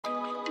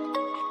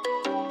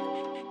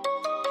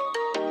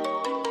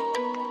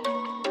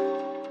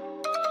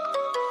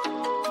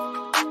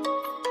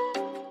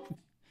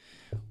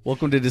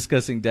Welcome to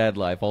Discussing Dad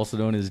Life, also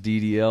known as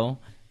DDL.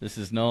 This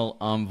is Null,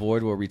 I'm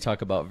Void, where we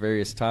talk about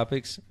various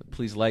topics.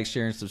 Please like,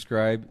 share, and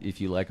subscribe if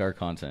you like our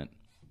content.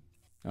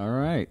 All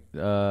right.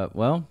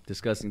 Well,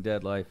 Discussing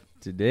Dad Life.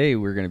 Today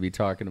we're going to be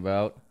talking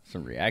about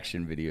some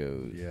reaction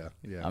videos.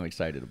 Yeah. I'm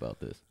excited about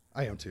this.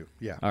 I am too.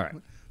 Yeah. All right.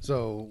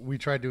 So we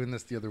tried doing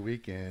this the other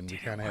week, and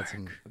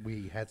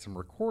we had some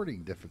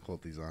recording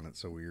difficulties on it.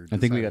 So I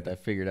think we got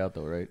that figured out,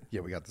 though, right?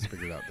 Yeah, we got this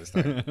figured out this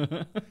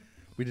time.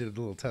 We did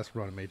a little test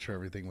run and made sure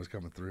everything was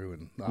coming through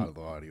and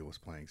the audio was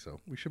playing.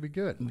 So we should be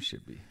good. We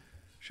should be.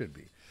 Should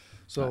be.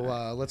 So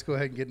let's go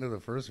ahead and get into the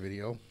first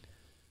video.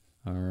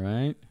 All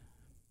right.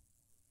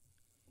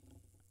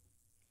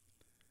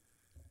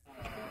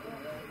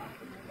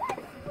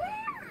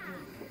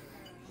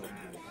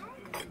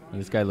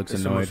 This guy looks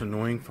It's the annoyed. most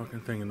annoying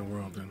fucking thing in the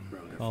world. Then.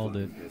 Called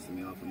it. Pissing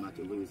me off. I'm not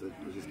to lose it.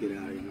 Let's just get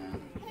out of here now.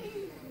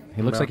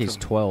 He looks like he's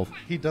 12.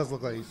 He does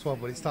look like he's 12,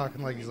 but he's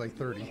talking like he's like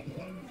 30.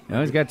 No,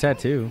 he's got a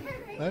tattoo.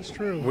 That's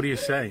true. What do you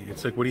say?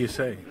 It's like, what do you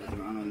say? I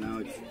don't know.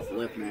 It's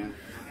flip, man.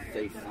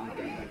 Say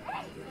something.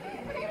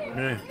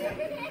 Yeah.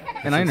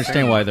 And I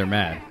understand why they're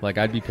mad. Like,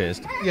 I'd be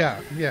pissed.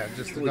 Yeah.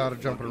 Just the daughter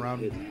jumping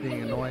around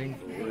being annoying.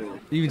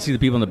 You even see the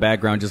people in the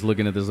background just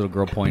looking at this little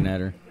girl pointing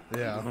at her.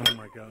 Yeah. Oh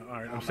my god.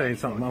 All right, I'm saying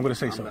something. I'm gonna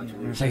say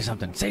something. Say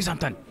something. Say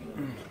something.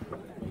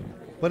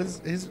 But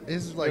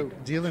his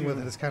like dealing with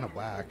it is kind of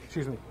whack.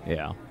 Excuse me.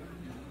 Yeah.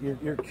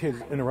 Your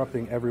kid's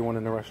interrupting everyone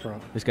in the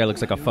restaurant. This guy looks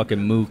like a fucking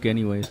mook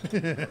anyways.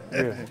 Yeah.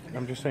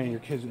 I'm just saying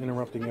your kid's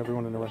interrupting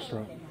everyone in the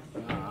restaurant.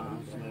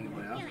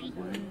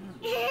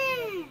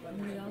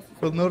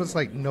 But notice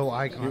like no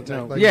eye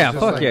contact. Like, Yeah, he's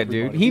just fuck like, yeah,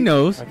 dude. He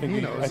knows. I think,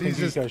 He knows. I think He's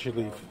these just- guys should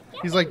leave.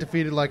 He's like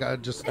defeated. Like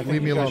just think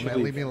leave me you guys alone, should man.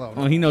 leave. Leave me alone.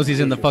 Well, he knows he's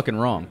in the fucking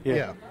wrong.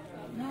 Yeah.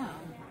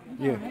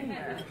 Yeah.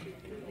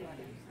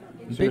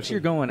 Bitch, you're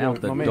going out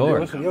the my man, door.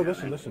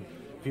 Listen.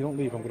 If you don't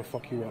leave, I'm gonna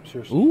fuck you up.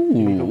 Seriously. You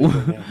need to leave Ooh.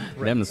 right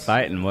now. Them's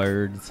fighting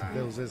words.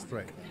 That was his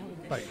threat.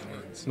 Fighting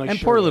words. Nice And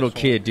shirt, poor little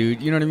asshole. kid,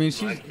 dude. You know what I mean?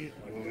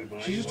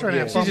 She's just trying to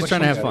have She's fun. just but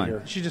trying to have she-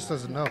 fun. She just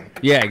doesn't know.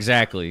 Yeah,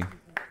 exactly.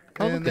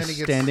 And The then he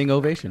gets standing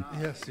ovation.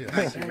 Yes.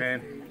 Yeah,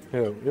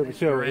 so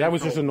that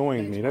was just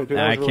annoying me. That was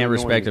I really can't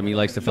respect annoying him. He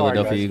likes the Sorry,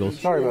 Philadelphia guys. Eagles.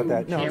 Sorry about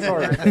that. No,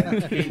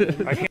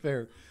 sorry.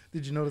 Fair.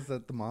 Did you notice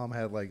that the mom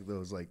had like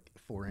those like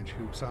 4-inch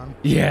hoops on?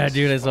 Yeah,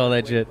 dude, I saw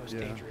that shit.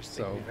 Yeah.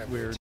 So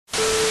weird.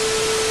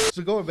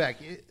 So going back,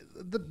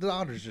 the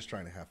daughter's just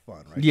trying to have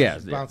fun, right? Yeah,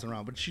 She's yeah. bouncing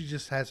around, but she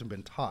just hasn't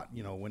been taught.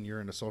 You know, when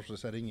you're in a social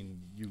setting and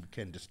you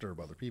can disturb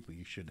other people,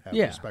 you should have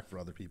Yeah. respect for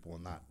other people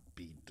and not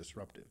be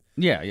disruptive.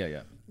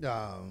 Yeah.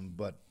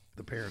 But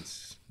the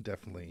parents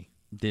definitely,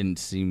 Didn't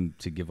seem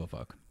to give a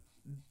fuck.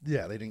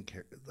 yeah, they didn't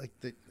care. Like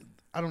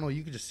I don't know.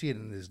 You could just see it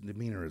in his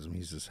demeanorism.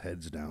 He's just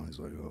heads down. He's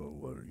like, oh,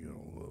 what are you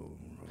know?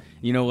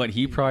 You know what?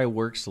 He probably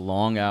works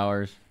long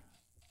hours,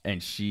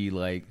 and she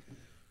like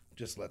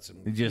Just lets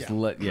him. just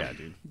yeah. yeah,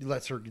 dude. He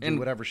lets her do And-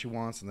 whatever she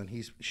wants, and then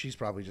she's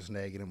probably just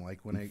nagging him. Like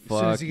when as soon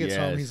Fuck as he gets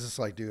home, yes. he's just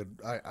like, dude,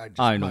 I just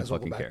I don't might as well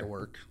go fucking back care. to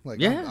work. Like,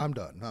 Yeah. I'm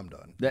done. I'm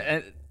done.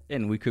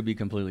 And we could be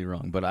completely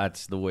wrong, but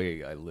that's the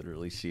way I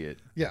literally see it.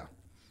 Yeah,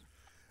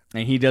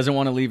 And he doesn't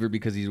want to leave her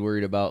because he's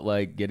worried about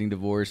like getting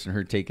divorced and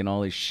her taking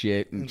all his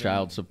shit and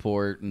child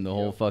support and the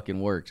whole fucking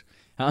works.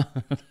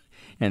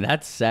 And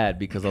that's sad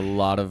because a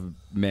lot of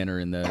men are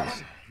in those.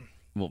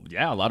 Well,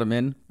 yeah, a lot of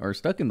men are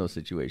stuck in those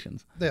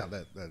situations. yeah,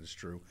 that is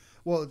true.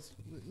 Well,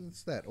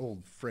 it's that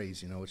old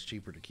phrase, you know, it's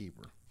cheaper to keep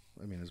her.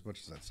 I mean, as much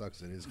as that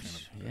sucks, it is kind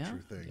of a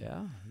true thing.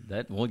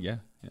 Yeah.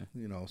 Yeah.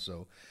 You know,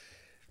 so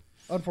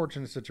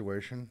unfortunate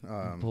situation.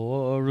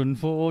 Poor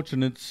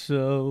unfortunate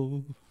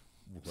soul.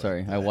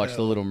 Sorry, I watched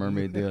The Little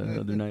Mermaid the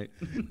other night.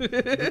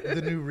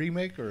 The new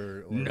remake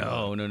or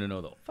No.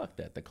 Though. Fuck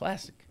that. The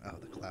classic. Oh,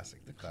 the classic.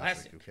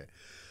 Okay.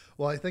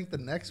 Well, I think the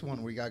next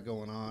one we got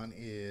going on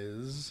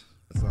is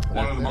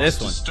One of the This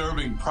most one.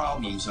 disturbing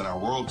problems in our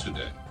world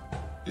today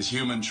is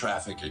human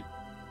trafficking,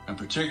 and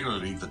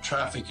particularly the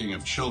trafficking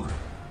of children.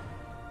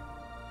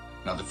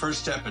 Now, the first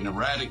step in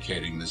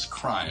eradicating this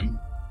crime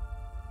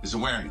is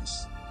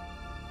awareness.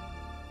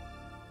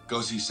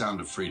 Go see Sound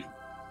of Freedom.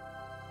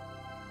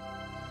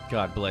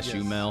 God bless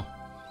you, Yes. Mel.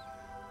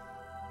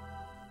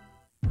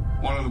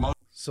 One of the most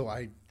So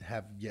I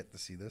have yet to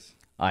see this.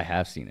 I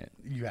have seen it.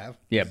 You have?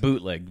 Yeah,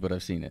 bootlegged, but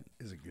I've seen it.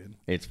 Is it good?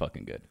 It's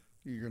fucking good.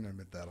 You're gonna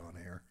admit that on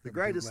air. The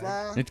greatest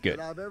bootleg? lie It's good.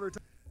 that I've ever.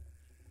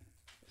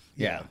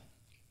 Yeah.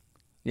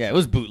 Yeah, it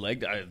was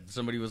bootlegged.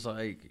 Somebody was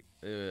like,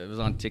 it was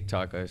on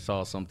TikTok. I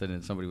saw something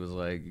and somebody was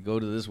like, go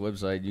to this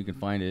website, you can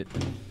find it.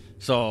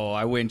 So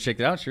I went and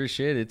checked it out. Sure as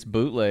shit, it's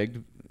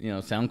bootlegged. You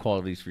know, sound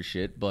quality's for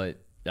shit, but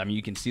I mean,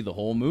 you can see the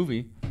whole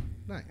movie.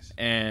 Nice.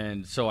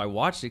 And so I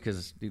watched it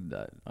because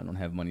I don't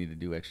have money to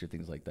do extra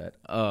things like that.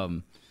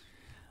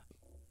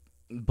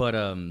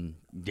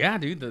 Yeah,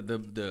 dude,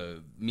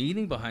 the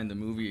meaning behind the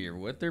movie or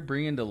what they're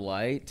bringing to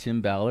light,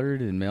 Tim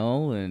Ballard and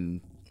Mel,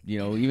 and you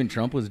know, even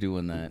Trump was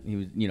doing that. He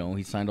was, you know,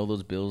 he signed all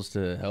those bills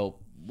to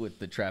help with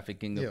the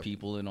trafficking of Yep.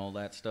 people and all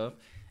that stuff.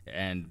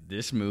 And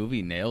this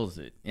movie nails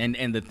it.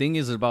 And the thing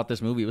is about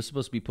this movie, it was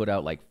supposed to be put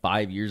out like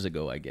 5 years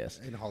ago, I guess.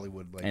 In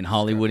Hollywood. Like, and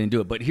Hollywood didn't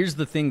do it. But here's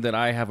the thing that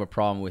I have a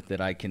problem with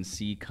that I can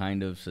see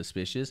kind of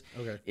suspicious.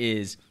 Okay.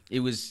 Is it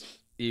was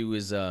they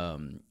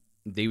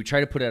would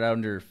try to put it out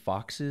under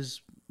Fox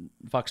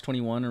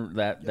 21 or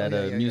that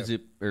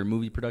music or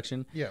movie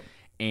production. Yeah.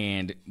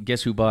 And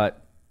guess who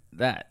bought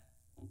that?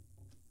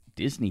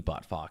 Disney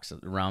bought Fox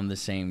around the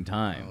same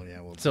time. Oh, yeah,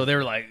 well, so they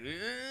were like,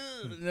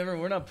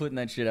 we're not putting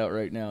that shit out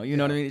right now. You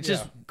know what I mean? It's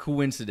just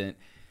coincident,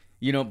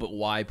 but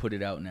why put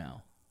it out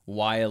now?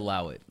 Why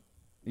allow it?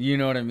 You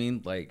know what I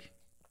mean? Like,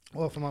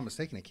 well, if I'm not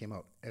mistaken, it came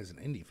out as an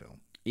indie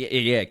film. Yeah,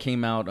 it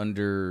came out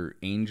under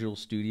Angel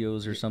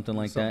Studios or something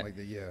like that.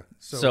 Yeah.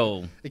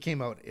 So it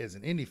came out as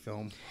an indie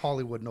film.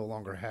 Hollywood no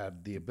longer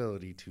had the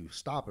ability to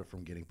stop it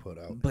from getting put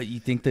out. But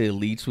you think the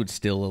elites would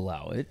still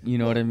allow it? You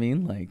know what I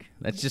mean? Like,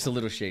 that's just a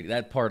little shady.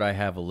 That part I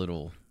have a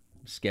little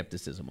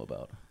skepticism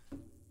about.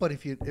 But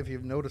if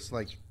you've noticed,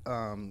 like,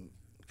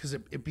 because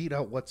it beat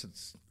out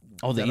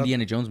the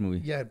Indiana Jones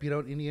movie. Yeah, it beat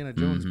out Indiana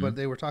Jones, but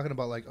they were talking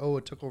about like,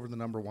 it took over the --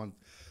 1.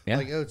 Yeah.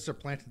 Like, it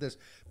supplanted this,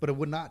 but it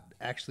would not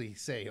actually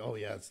say,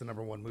 it's the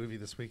 #1 movie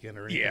this weekend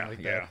or anything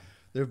like that.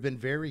 There have been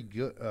very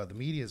good. The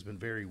media has been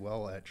very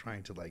well at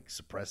trying to like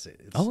suppress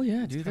it.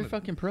 Dude, they're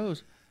fucking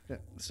pros. Yeah.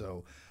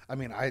 So, I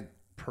mean, I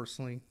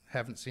personally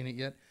haven't seen it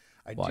yet.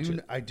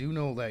 I do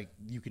know like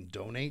you can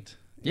donate.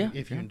 Yeah.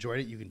 If you enjoyed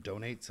it, you can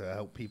donate to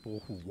help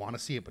people who want to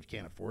see it but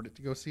can't afford it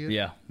to go see it.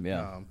 Yeah.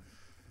 Yeah.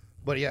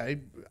 But yeah,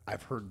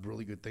 I've heard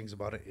really good things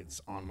about it.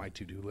 It's on my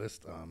to-do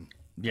list.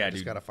 Yeah, I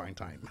just gotta find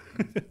time.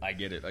 I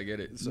get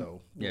it.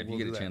 So if you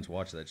get a chance,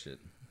 watch that shit.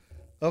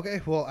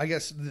 Okay, well, I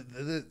guess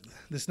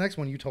this next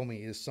one you told me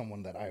is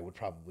someone that I would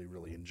probably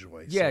really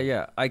enjoy.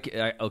 Yeah.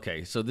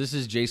 Okay, so this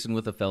is Jason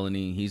with a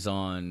Felony. He's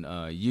on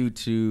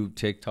YouTube,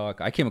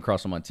 TikTok. I came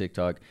across him on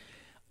TikTok,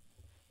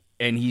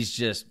 and he's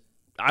just,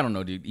 I don't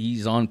know, dude.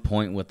 He's on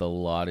point with a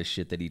lot of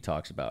shit that he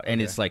talks about,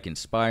 and it's like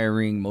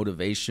inspiring,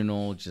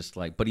 motivational, just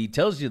like. But he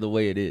tells you the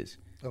way it is.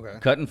 Okay.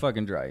 Cut and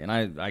fucking dry,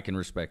 and I can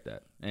respect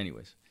that.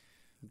 Anyways,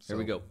 here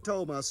we go.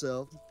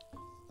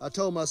 I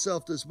told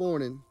myself this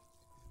morning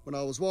when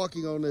I was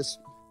walking on this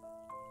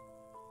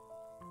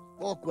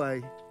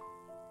walkway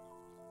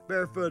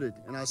barefooted,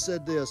 and I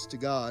said this to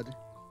God: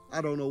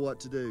 I don't know what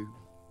to do.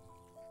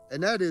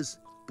 And that is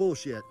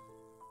bullshit.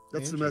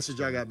 That's the message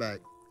I got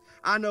back.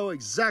 I know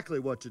exactly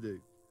what to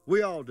do.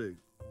 We all do.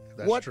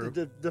 That's true.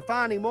 The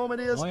defining moment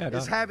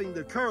is having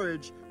the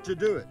courage to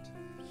do it.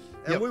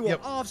 And we will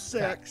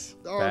offset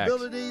our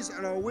abilities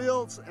and our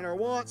wills and our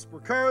wants for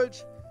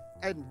courage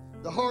and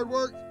the hard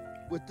work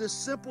with this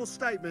simple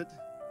statement: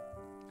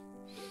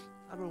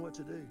 I don't know what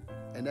to do.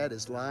 And that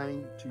is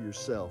lying to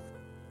yourself.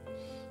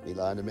 Be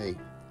lying to me.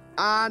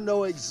 I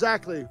know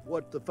exactly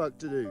what the fuck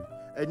to do.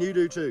 And you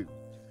do too.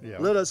 Yeah.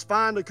 Let us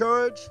find the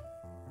courage,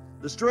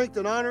 the strength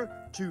and honor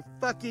to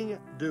fucking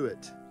do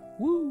it.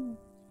 Woo.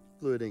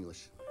 Fluid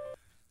English.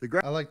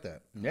 I like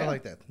that. Yeah. I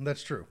like that.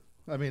 That's true.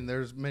 I mean,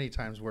 there's many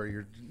times where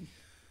you're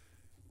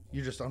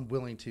just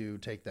unwilling to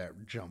take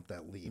that jump,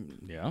 that leap.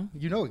 Yeah.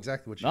 You know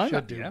exactly what you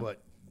should do,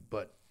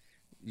 but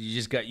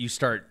you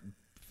start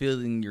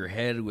filling your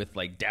head with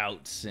like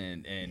doubts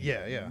and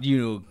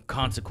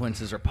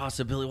consequences or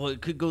possibility. Well,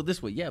 it could go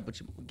this way. Yeah,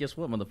 but guess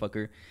what,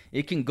 motherfucker?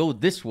 It can go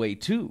this way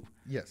too.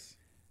 Yes.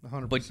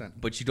 100%.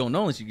 But you don't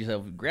know unless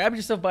you grab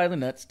yourself by the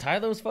nuts, tie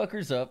those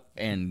fuckers up,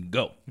 and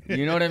go.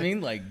 You know what I mean?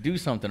 Like, do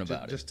something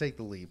about it. Just take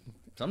the leap.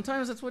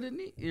 Sometimes that's what it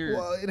needs.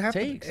 Well, half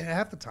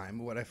the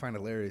time, what I find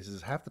hilarious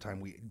is half the time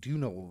we do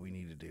know what we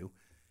need to do.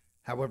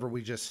 However,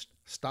 we just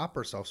stop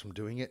ourselves from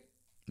doing it.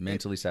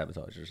 Mentally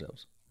sabotage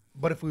ourselves.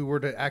 But if we were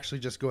to actually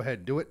just go ahead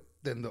and do it,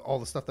 then all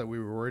the stuff that we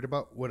were worried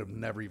about would have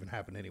never even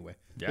happened anyway.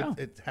 Yeah.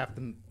 It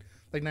happened,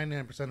 like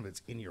 99% of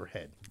it's in your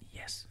head.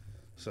 Yes.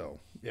 So,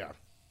 yeah,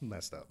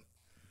 messed up.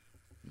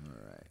 All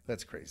right.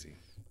 That's crazy.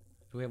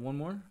 Do we have one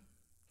more?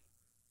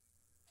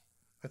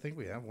 I think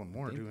we have one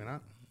more, do we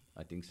not?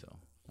 I think so.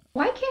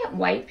 Why can't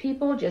white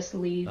people just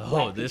leave?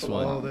 This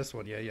one. Oh, this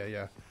one.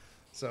 Yeah.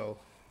 So,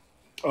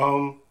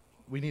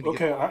 we need to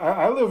Okay,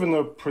 I live in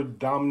a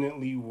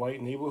predominantly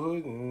white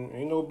neighborhood, and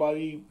ain't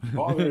nobody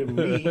bothering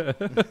me.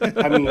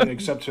 I mean,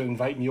 except to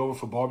invite me over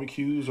for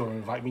barbecues, or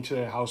invite me to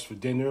their house for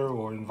dinner,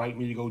 or invite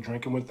me to go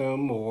drinking with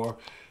them, or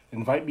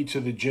invite me to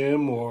the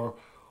gym, or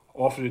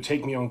offer to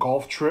take me on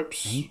golf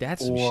trips,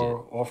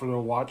 or offer to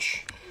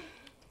watch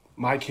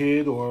my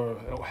kid or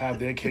have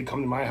their kid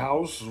come to my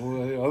house.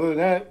 Other than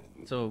that,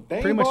 so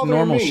pretty much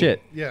normal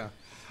shit. Yeah.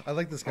 I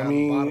like this guy. I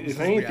mean, if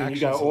anything, you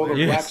got all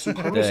the black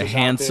supremacists the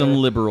handsome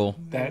liberal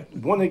that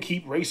want to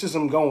keep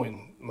racism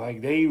going.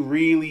 Like, they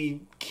really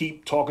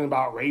keep talking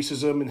about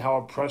racism and how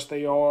oppressed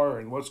they are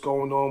and what's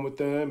going on with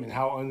them and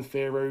how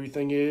unfair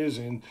everything is.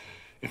 And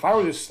if I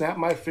were to snap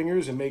my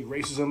fingers and make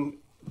racism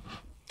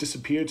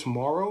disappear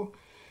tomorrow,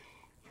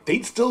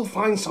 they'd still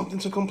find something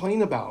to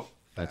complain about.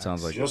 That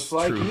sounds like just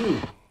like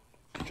you.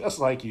 Just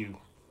like you.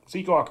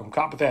 Zeke Arkham,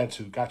 cop with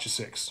attitude, got you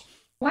 6.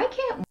 Why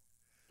can't...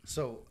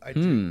 So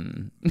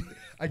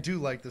I do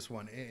like this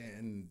one,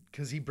 and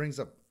because he brings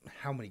up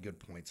how many good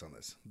points on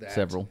this. That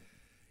Several.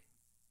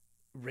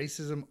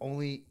 Racism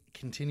only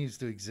continues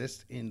to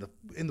exist in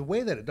the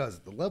way that it does,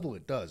 the level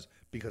it does,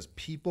 because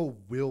people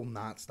will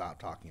not stop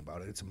talking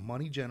about it. It's a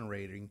money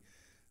generating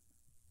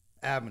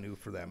avenue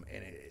for them,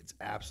 and it's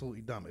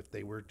absolutely dumb. If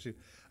they were to,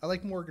 I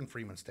like Morgan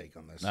Freeman's take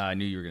on this. I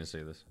knew you were going to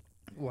say this.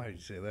 Why did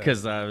you say that?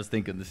 Because I was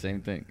thinking the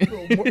same thing.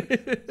 Well,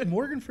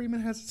 Morgan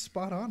Freeman has it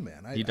spot on,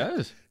 man. He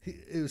does.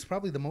 It was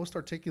probably the most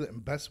articulate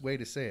and best way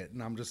to say it,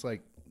 and I'm just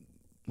like,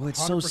 well,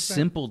 it's so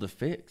simple to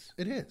fix.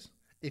 It is.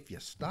 If you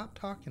stop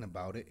talking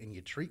about it and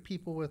you treat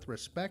people with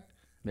respect,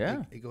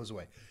 it goes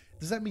away.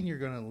 Does that mean you're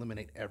going to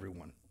eliminate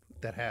everyone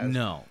that has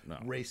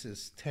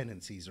racist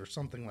tendencies or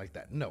something like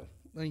that? No.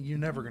 I mean, you're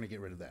never going to get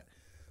rid of that.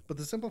 But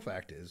the simple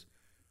fact is,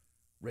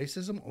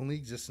 racism only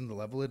exists in the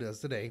level it does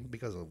today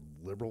because of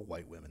liberal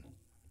white women.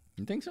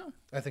 You think so?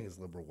 I think it's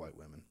liberal white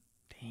women.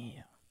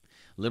 Damn.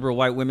 Liberal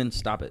white women,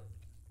 stop it.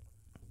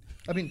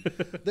 I mean,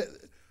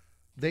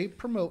 they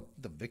promote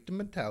the victim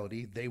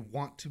mentality. They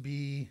want to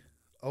be,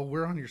 oh,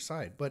 we're on your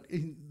side. But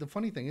the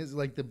funny thing is,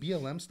 like the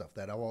BLM stuff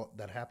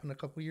that happened a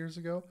couple years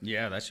ago.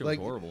 Yeah, that shit was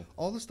horrible.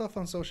 All the stuff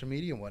on social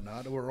media and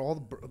whatnot, or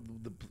all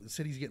the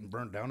cities getting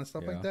burned down and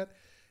stuff like that.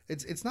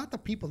 It's not the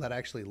people that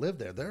actually live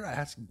there.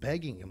 They're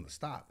begging them to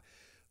stop.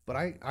 But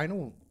I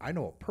know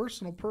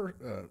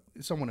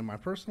a someone in my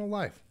personal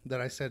life that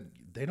I said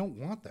they don't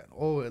want that.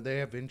 Oh, they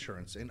have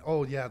insurance, and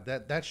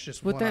that's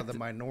just one of the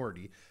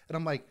minority. And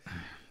I'm like,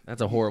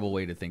 that's a horrible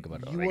way to think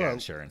about it. They got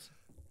insurance.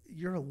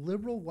 You're a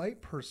liberal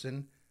white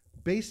person,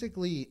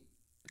 basically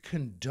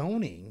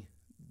condoning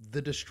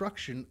the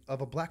destruction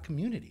of a black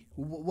community.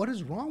 What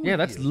is wrong with you? Yeah,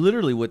 that's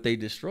literally what they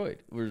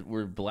destroyed.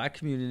 We're black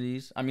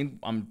communities. I mean,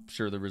 I'm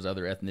sure there was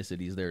other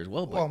ethnicities there as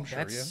well, but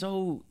that's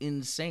so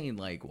insane.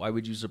 Like, why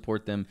would you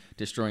support them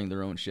destroying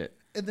their own shit?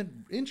 And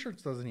then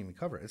insurance doesn't even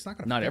cover it. It's not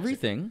going to Not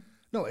everything.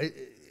 No,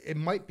 it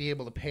might be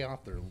able to pay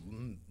off their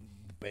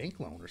bank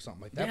loan or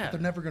something like that, but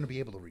they're never going to be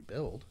able to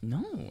rebuild.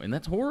 No, and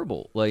that's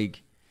horrible.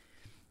 Like,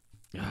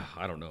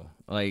 I don't know.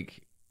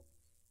 Like,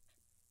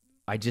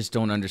 I just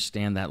don't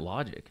understand that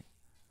logic.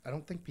 I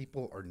don't think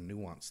people are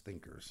nuanced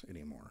thinkers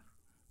anymore.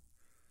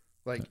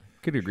 Like,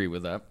 could agree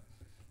with that.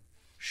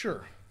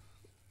 Sure.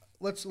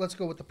 Let's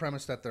go with the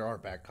premise that there are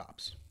bad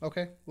cops.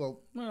 Okay?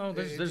 Well,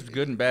 there's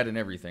good and bad in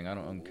everything. I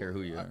don't care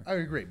who you are. I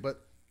agree,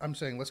 but I'm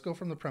saying let's go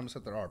from the premise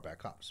that there are bad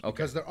cops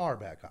because there are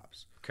bad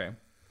cops. Okay.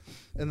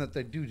 And that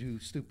they do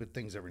stupid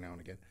things every now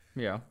and again.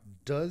 Yeah.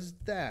 Does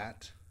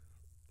that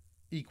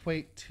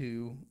equate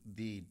to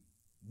the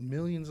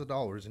millions of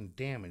dollars in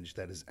damage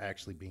that is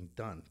actually being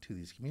done to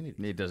these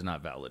communities? It does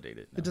not validate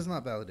it. No. It does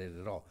not validate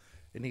it at all.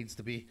 It needs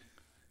to be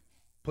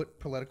put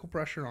political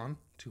pressure on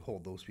to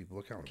hold those people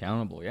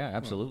accountable. Yeah,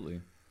 absolutely.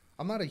 Well,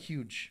 I'm not a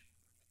huge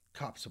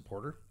cop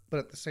supporter, but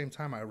at the same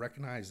time, I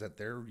recognize that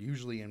they're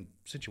usually in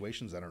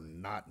situations that are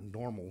not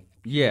normal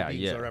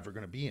beings are ever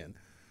going to be in.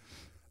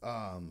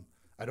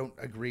 I don't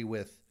agree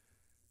with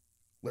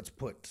let's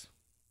put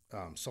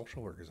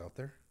social workers out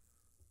there.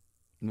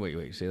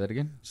 Wait, say that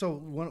again? So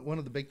one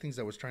of the big things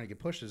that was trying to get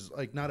pushed is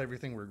like not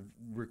everything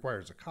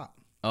requires a cop.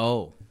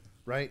 Oh.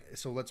 Right?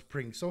 So let's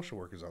bring social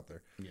workers out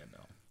there. Yeah, no.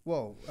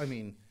 Well, I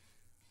mean,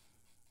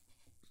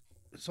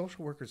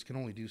 social workers can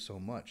only do so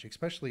much,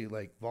 especially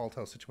like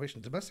volatile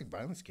situations. Domestic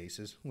violence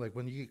cases, like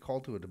when you get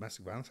called to a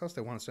domestic violence house,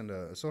 they want to send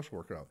a social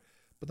worker out.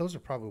 But those are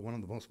probably one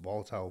of the most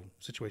volatile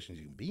situations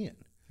you can be in.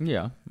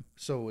 Yeah.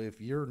 So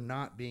if you're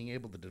not being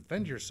able to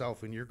defend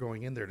yourself and you're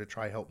going in there to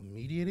try help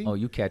mediating. Oh,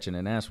 you catching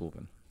an ass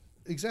whooping.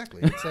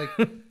 Exactly. It's like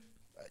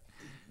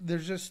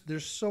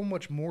there's so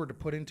much more to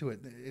put into it.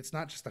 It's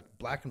not just like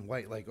black and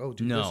white, like, oh,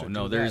 do this or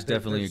do there's that.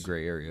 Definitely a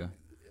gray area.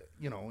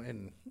 You know,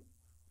 and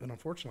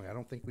unfortunately, I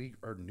don't think we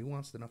are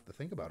nuanced enough to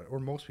think about it, or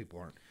most people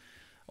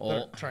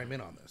aren't. Chime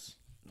in on this.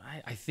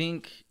 I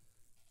think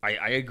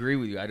I agree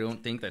with you. I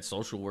don't think that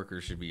social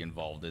workers should be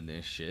involved in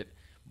this shit,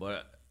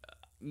 but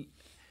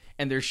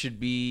and there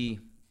should be,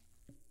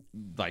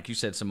 like you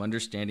said, some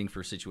understanding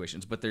for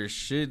situations, but there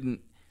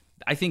shouldn't.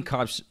 I think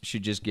cops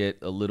should just get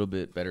a little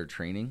bit better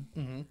training.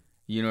 Mm-hmm.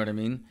 You know what I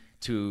mean?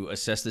 To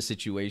assess the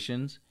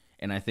situations.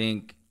 And I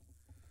think.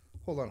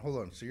 Hold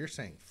on. So you're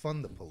saying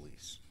fund the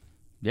police?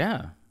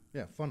 Yeah.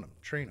 Yeah, fund them,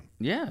 train them.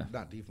 Yeah.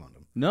 Not defund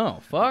them. No,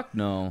 fuck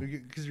no.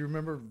 Because you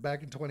remember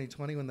back in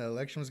 2020 when the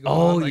election was going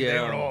on? Like, they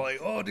were all like,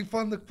 oh,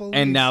 defund the police.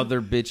 And now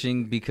they're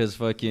bitching because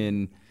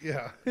fucking.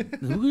 Yeah.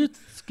 We're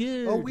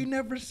scared. Oh, we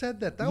never said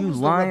that. That you was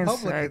the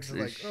Republicans.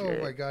 Like, shit.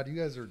 Oh my God, you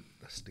guys are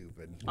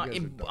stupid.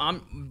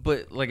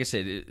 But like I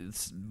said,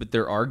 but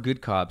there are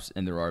good cops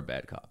and there are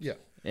bad cops. Yeah.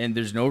 And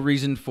there's no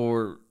reason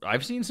for.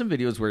 I've seen some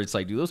videos where it's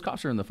like, dude, those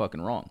cops are in the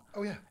fucking wrong.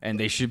 Oh yeah. And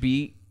they should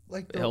be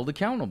held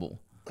accountable.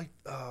 Like,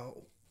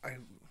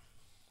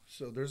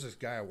 so there's this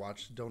guy I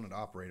watched, Donut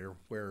Operator,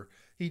 where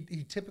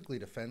he typically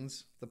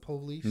defends the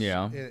police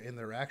in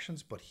their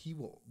actions, but he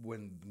will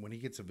when he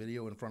gets a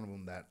video in front of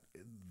him that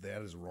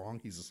is wrong,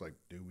 he's just like,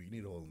 dude, we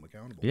need to hold him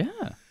accountable.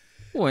 Yeah.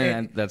 Well,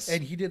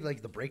 and he did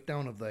like the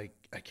breakdown of like,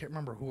 I can't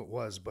remember who it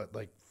was, but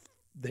like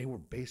they were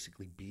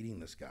basically beating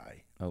this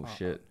guy. Oh,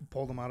 shit.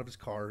 Pulled him out of his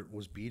car,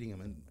 was beating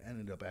him, and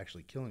ended up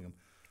actually killing him.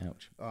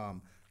 Ouch.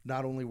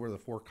 Not only were the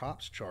 4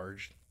 cops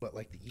charged, but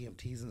like the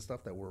EMTs and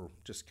stuff that were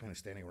just kind of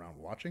standing around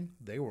watching,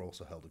 they were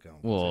also held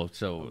accountable. Well,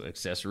 so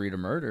accessory to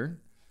murder.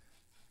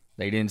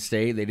 They didn't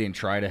stay. They didn't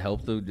try to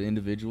help the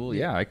individual.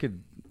 Yeah, I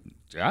could.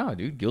 Yeah,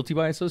 dude, guilty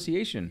by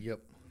association.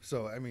 Yep.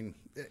 So I mean,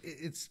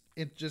 it's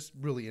just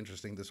really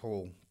interesting, this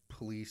whole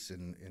police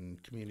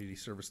and community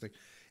service thing.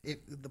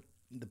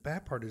 The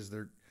bad part is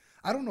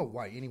I don't know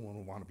why anyone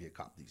would want to be a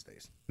cop these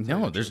days.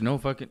 No, there's no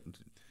fucking.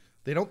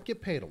 They don't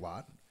get paid a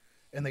lot,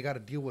 and they got to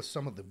deal with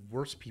some of the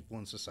worst people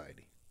in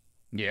society.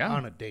 Yeah.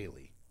 On a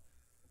daily.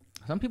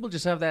 Some people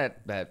just have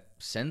that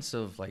sense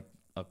of like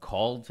a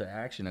call to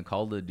action, a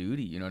call to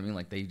duty. You know what I mean?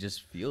 Like they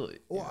just feel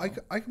it. Well,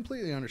 I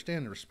completely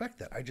understand and respect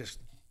that.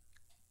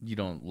 You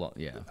don't.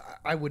 Yeah.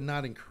 I would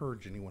not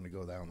encourage anyone to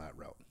go down that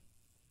route.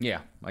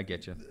 Yeah, I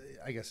get you.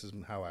 I guess is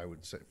how I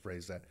would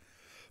phrase that.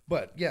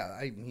 But yeah,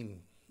 I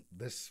mean,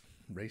 this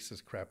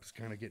racist crap is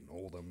kind of getting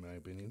old, in my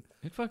opinion.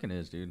 It fucking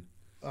is, dude.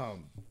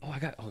 Hang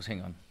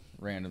on.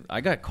 Random. I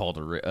got called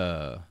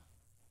a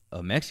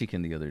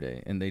Mexican the other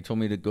day, and they told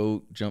me to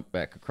go jump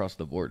back across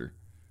the border.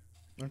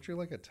 Aren't you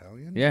like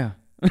Italian? Yeah.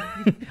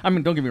 I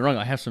mean, don't get me wrong.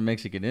 I have some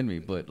Mexican in me,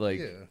 but like,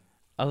 yeah.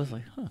 I was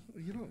like, huh.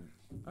 You don't.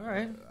 All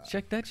right,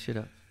 check that shit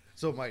out.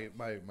 So my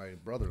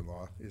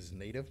brother-in-law is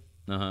native.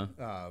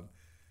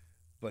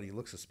 But he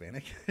looks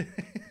Hispanic.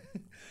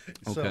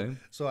 Okay.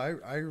 So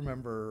I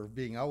remember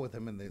being out with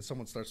him, and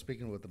someone starts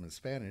speaking with him in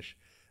Spanish,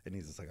 and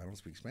he's just like, I don't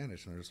speak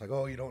Spanish, and they're just like,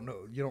 oh, you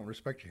don't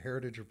respect your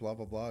heritage or blah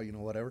blah blah,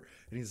 whatever.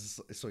 And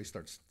so he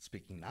starts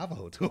speaking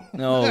Navajo to him.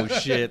 Oh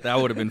shit, that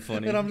would have been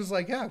funny. And I'm just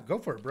like, yeah, go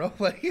for it, bro.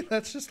 Like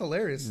that's just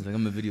hilarious. He's like,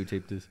 I'm gonna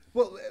videotape this.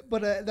 Well,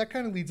 but that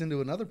kind of leads into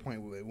another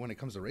point when it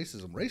comes to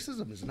racism.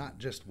 Racism is not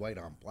just white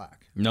on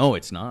black. No,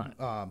 it's not.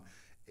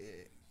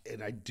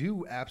 And I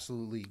do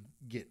absolutely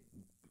get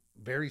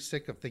very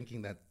sick of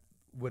thinking that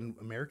when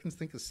Americans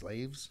think of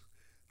slaves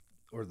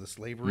or the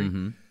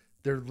slavery,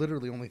 they're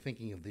literally only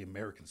thinking of the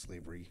American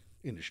slavery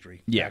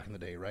industry back in the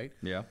day, right?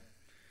 Yeah.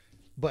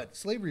 But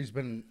slavery's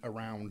been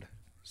around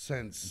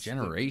since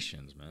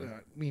generations, man. I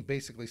mean,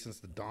 basically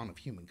since the dawn of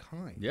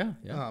humankind. Yeah,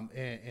 yeah.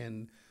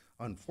 And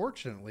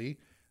unfortunately,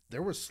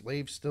 there were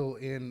slaves still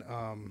in.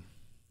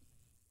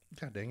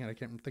 God dang it, I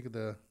can't think of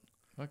the.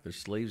 Fuck, they're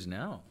slaves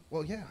now.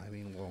 Well, yeah, I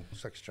mean,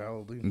 sex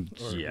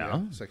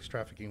sex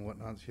trafficking and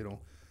whatnot,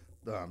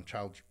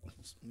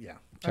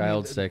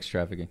 child sex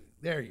trafficking.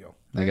 There you go.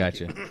 I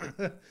got you.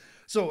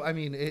 So, I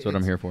mean, that's what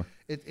I'm here for.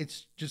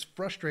 It's just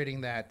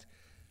frustrating that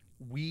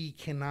we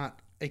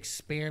cannot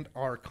expand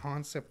our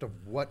concept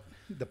of what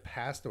the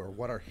past or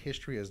what our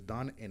history has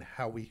done and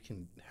how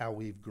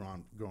we've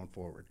grown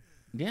forward.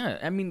 Yeah,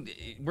 I mean,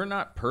 we're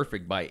not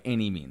perfect by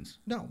any means.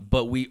 No,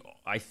 but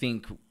I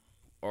think,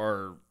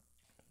 are.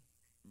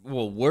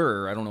 Well,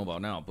 I don't know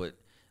about now, but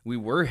we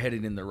were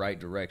headed in the right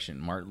direction.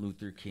 Martin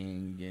Luther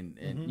King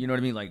and you know what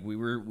I mean? Like we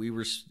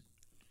were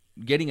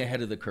getting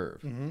ahead of the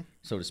curve,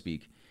 so to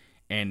speak.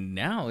 And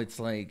now it's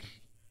like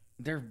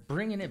they're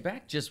bringing it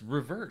back just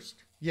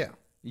reversed. Yeah.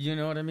 You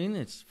know what I mean?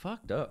 It's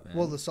fucked up, man.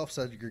 Well, the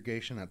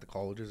self-segregation at the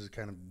colleges is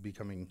kind of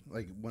becoming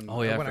like when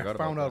I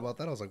found out about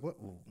that, I was like, what?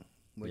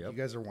 Like you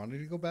guys are wanting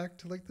to go back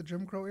to like the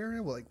Jim Crow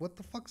area? Well, like what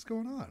the fuck's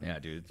going on? Yeah,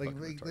 dude. Like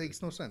it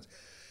makes no sense.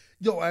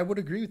 Yo, I would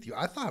agree with you.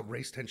 I thought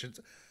race tensions.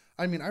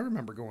 I mean, I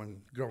remember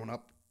growing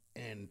up,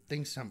 and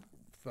things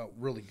felt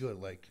really good.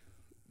 Like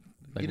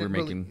we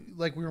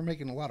were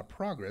making a lot of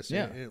progress.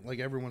 Yeah. Like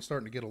everyone's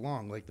starting to get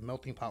along. Like the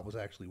melting pot was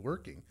actually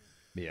working.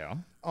 Yeah.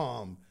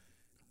 And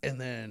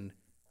then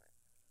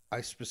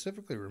I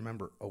specifically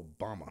remember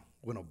Obama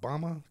when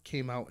Obama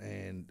came out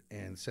and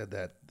said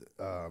that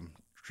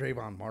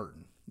Trayvon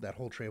Martin, that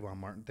whole Trayvon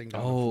Martin thing.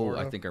 Down in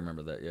Florida, I think I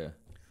remember that. Yeah.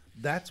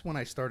 That's when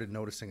I started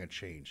noticing a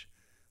change.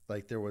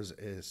 Like there was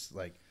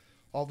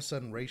all of a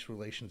sudden race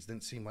relations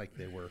didn't seem like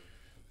they were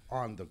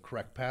on the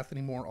correct path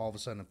anymore. All of a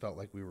sudden it felt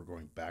like we were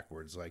going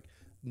backwards. Like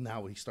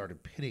now we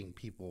started pitting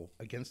people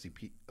against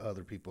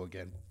other people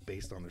again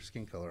based on their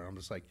skin color. I'm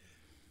just like,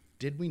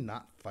 did we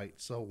not fight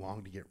so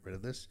long to get rid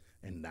of this?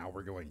 And now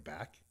we're going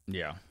back?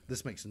 Yeah.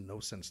 This makes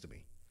no sense to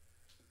me.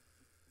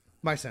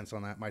 My sense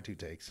on that, my 2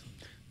 takes.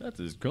 That's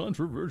his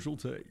controversial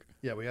take.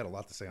 Yeah, we had a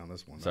lot to say on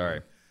this one.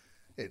 Sorry.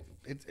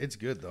 It's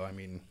good though. I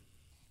mean,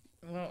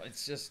 well,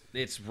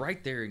 it's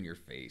right there in your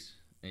face.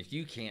 And if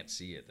you can't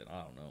see it, then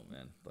I don't know,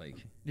 man. Like,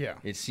 yeah,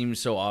 it seems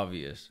so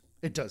obvious.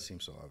 It does seem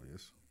so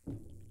obvious.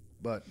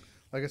 But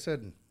like I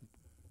said,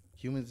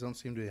 humans don't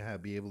seem to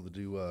be able to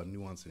do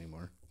nuance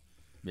anymore.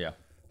 Yeah.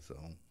 So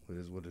it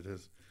is what it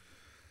is.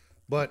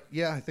 But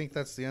yeah, I think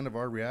that's the end of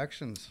our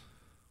reactions.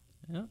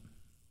 Yeah.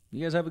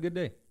 You guys have a good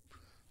day.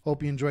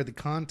 Hope you enjoyed the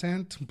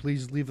content.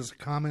 Please leave us a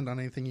comment on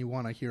anything you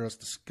want to hear us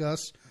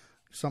discuss,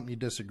 something you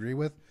disagree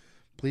with.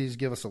 Please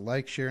give us a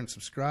like, share, and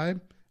subscribe.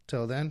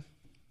 Till then,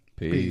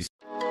 peace.